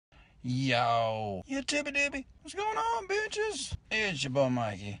Yo. Yeah, Tippy Dippy. What's going on, bitches? It's your boy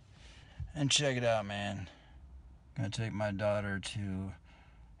Mikey. And check it out, man. Gonna take my daughter to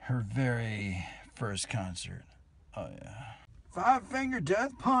her very first concert. Oh, yeah. 5 Finger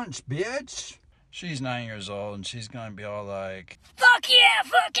Death Punch, bitch. She's 9 years old, and she's gonna be all like, fuck yeah,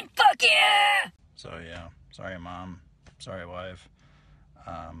 fucking fuck yeah! So, yeah. Sorry, Mom. Sorry, wife.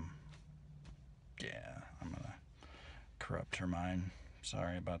 Yeah, I'm gonna corrupt her mind.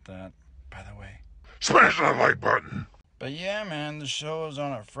 Sorry about that. By the way, smash that like button. But yeah, man, the show is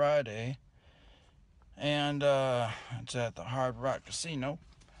on a Friday, and it's at the Hard Rock Casino.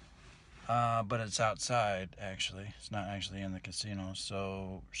 But it's outside, actually. It's not actually in the casino,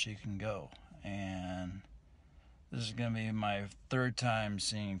 so she can go. And this is gonna be my 3rd time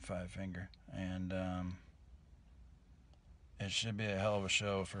seeing 5 Finger, and it should be a hell of a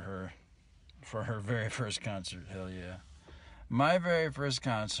show for her very first concert. Hell yeah. My very first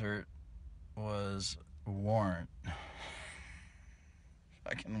concert was Warrant.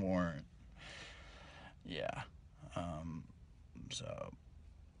 Fucking Warrant. Yeah. So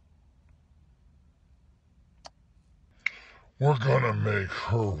we're gonna make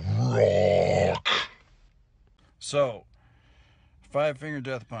her rock. So, 5 Finger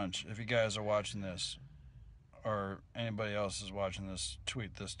Death Punch, if you guys are watching this, or anybody else is watching this,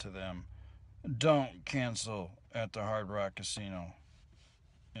 tweet this to them. Don't cancel at the Hard Rock Casino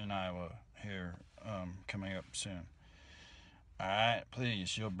in Iowa here, coming up soon. Alright,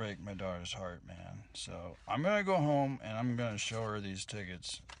 please, you'll break my daughter's heart, man. So, I'm gonna go home and I'm gonna show her these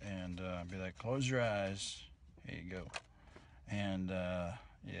tickets and be like, close your eyes. Here you go. And,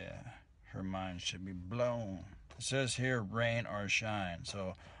 yeah, her mind should be blown. It says here, rain or shine.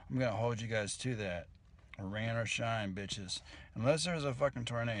 So, I'm gonna hold you guys to that. Rain or shine, bitches. Unless there's a fucking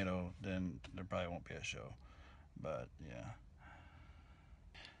tornado, then there probably won't be a show. But, yeah.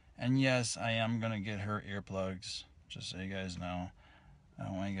 And yes, I am gonna get her earplugs. Just so you guys know. I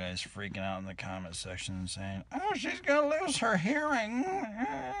don't want you guys freaking out in the comment section and saying, oh, she's gonna lose her hearing.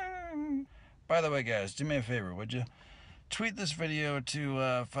 By the way, guys, do me a favor, would you? Tweet this video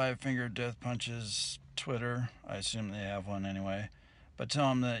to 5 Finger Death Punch's Twitter. I assume they have one anyway. But tell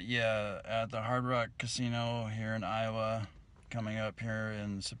them that, yeah, at the Hard Rock Casino here in Iowa, coming up here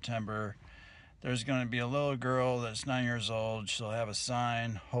in September, there's going to be a little girl that's 9 years old. She'll have a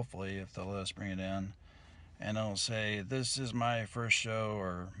sign, hopefully, if they'll let us bring it in. And it'll say, this is my first show,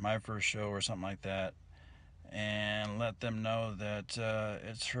 or my first show, or something like that. And let them know that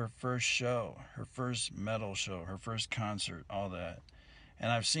it's her first show, her first metal show, her first concert, all that.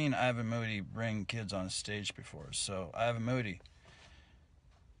 And I've seen Ivan Moody bring kids on stage before. So, Ivan Moody,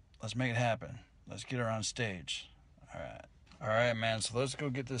 let's make it happen. Let's get her on stage. Alright. Alright, man. So let's go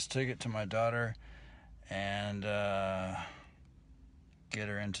get this ticket to my daughter and get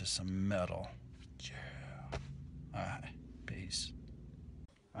her into some metal. Yeah. Alright. Peace.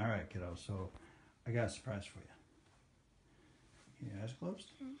 Alright, kiddo. So I got a surprise for you. Your eyes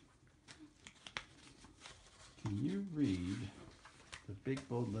closed? Can you read the big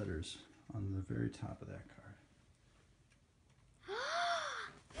bold letters on the very top of that card?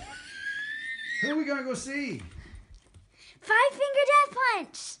 Who are we gonna go see? 5 Finger Death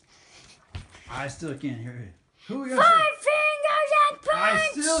Punch. I still can't hear you. Who are we 5 gonna see? Finger Death Punch. I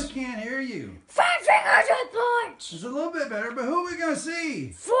still can't hear you. 5 Finger Death Punch. It's a little bit better, but who are we gonna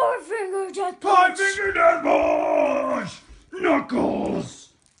see? 4 Finger Death Punch. 5 Finger Death Punch! Knuckles!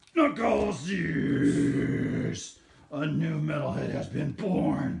 Knuckles, yes! A new metalhead has been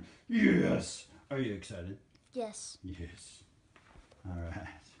born. Yes. Are you excited? Yes. Yes. Alright.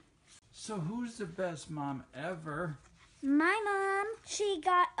 So who's the best mom ever? My mom, she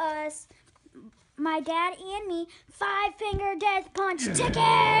got us, my dad and me, 5 Finger Death Punch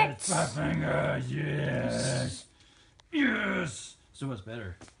tickets. 5 Finger, yes. Yes. So what's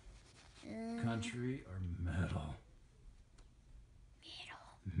better? Country or metal?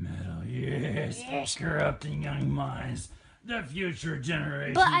 Metal, yes. Corrupting young minds. The future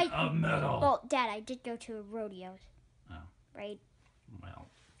generation of metal. Well, Dad, I did go to a rodeo. Oh. Right? Well.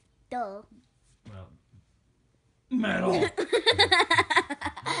 Duh. Well. Metal.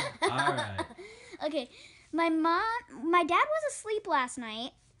 Alright. Okay. My dad was asleep last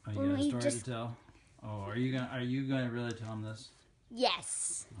night. Oh, you got a story to tell? Oh, are you gonna really tell him this?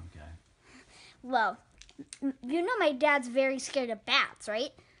 Yes. Okay. Well, you know my dad's very scared of bats,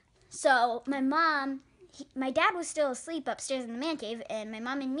 right? So my dad was still asleep upstairs in the man cave, and my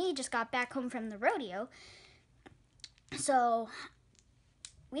mom and me just got back home from the rodeo. So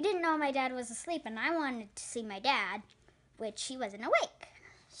we didn't know my dad was asleep, and I wanted to see my dad, which he wasn't awake.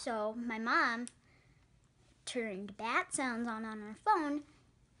 So my mom turned bat sounds on her phone,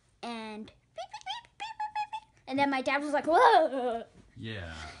 and beep, beep, beep, beep, beep, beep. And then my dad was like, whoa.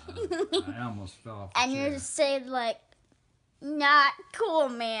 Yeah. I almost fell off the And chair. you said like, not cool,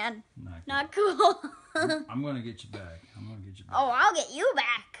 man. Not cool. I'm going to get you back. Oh, I'll get you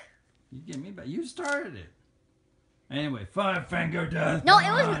back. You get me back. You started it. Anyway, 5-finger death. No,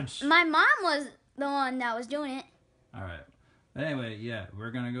 it was my mom was the one that was doing it. All right. Anyway, yeah,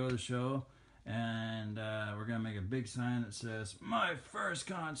 we're going to go to the show, and we're going to make a big sign that says, my first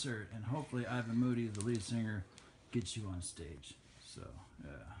concert. And hopefully Ivan Moody, the lead singer, gets you on stage. So,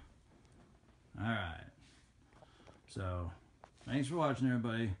 yeah. All right. So, thanks for watching,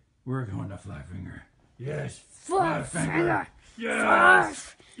 everybody. We're going to 5-finger. Yes. 5-finger.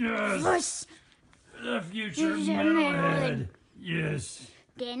 Yes. Yes. The future metalhead. Yes.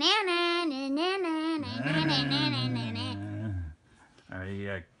 Alright, you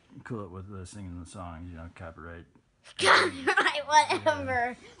gotta cool it with singing the songs, you know, copyright. Copyright,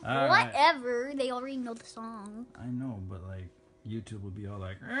 whatever. All right. Whatever. They already know the song. I know, but like, YouTube would be all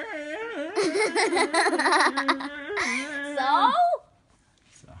like.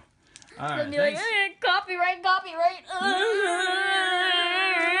 So? Alright, Like, copyright.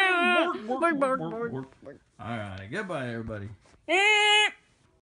 Alright, goodbye, everybody.